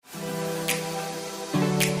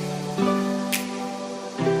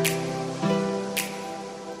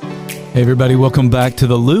Hey everybody, welcome back to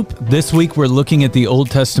The Loop. This week we're looking at the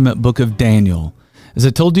Old Testament book of Daniel. As I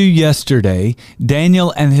told you yesterday,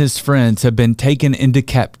 Daniel and his friends have been taken into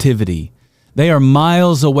captivity. They are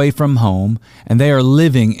miles away from home, and they are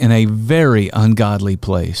living in a very ungodly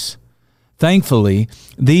place. Thankfully,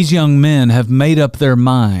 these young men have made up their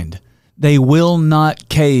mind. They will not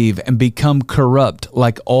cave and become corrupt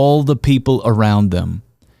like all the people around them.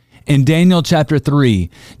 In Daniel chapter 3,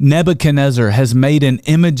 Nebuchadnezzar has made an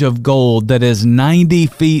image of gold that is 90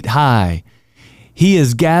 feet high. He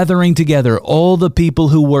is gathering together all the people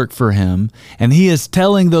who work for him, and he is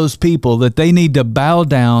telling those people that they need to bow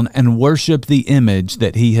down and worship the image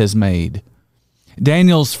that he has made.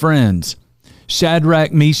 Daniel's friends,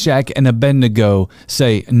 Shadrach, Meshach, and Abednego,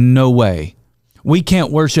 say, "No way. We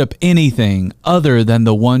can't worship anything other than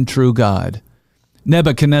the one true God."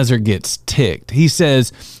 Nebuchadnezzar gets ticked. He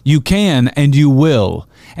says, "You can and you will,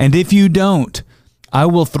 and if you don't, I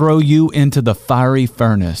will throw you into the fiery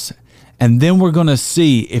furnace, and then we're going to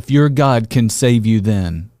see if your God can save you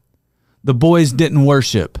then." The boys didn't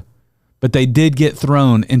worship, but they did get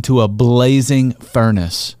thrown into a blazing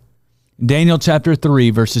furnace. Daniel chapter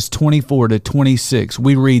 3, verses 24 to 26,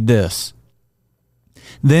 we read this.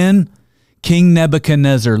 Then King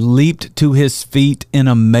Nebuchadnezzar leaped to his feet in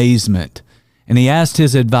amazement, and he asked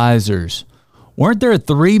his advisors, "Weren't there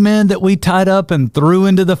 3 men that we tied up and threw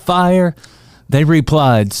into the fire?" They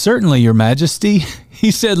replied, "Certainly, your majesty."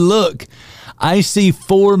 He said, "Look, I see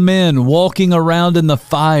 4 men walking around in the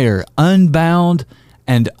fire, unbound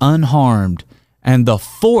and unharmed, and the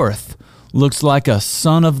 4th looks like a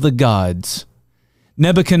son of the gods."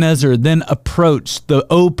 Nebuchadnezzar then approached the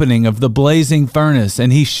opening of the blazing furnace,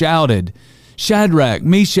 and he shouted, "Shadrach,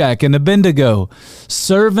 Meshach, and Abednego,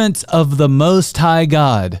 servants of the Most High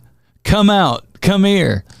God, come out, come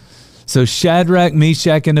here." So Shadrach,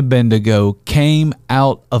 Meshach, and Abednego came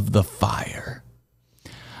out of the fire.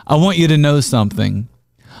 I want you to know something.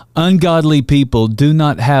 Ungodly people do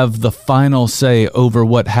not have the final say over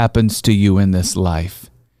what happens to you in this life.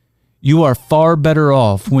 You are far better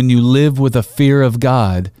off when you live with a fear of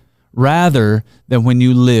God rather than when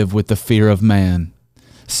you live with the fear of man.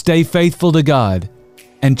 Stay faithful to God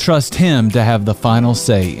and trust Him to have the final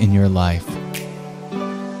say in your life.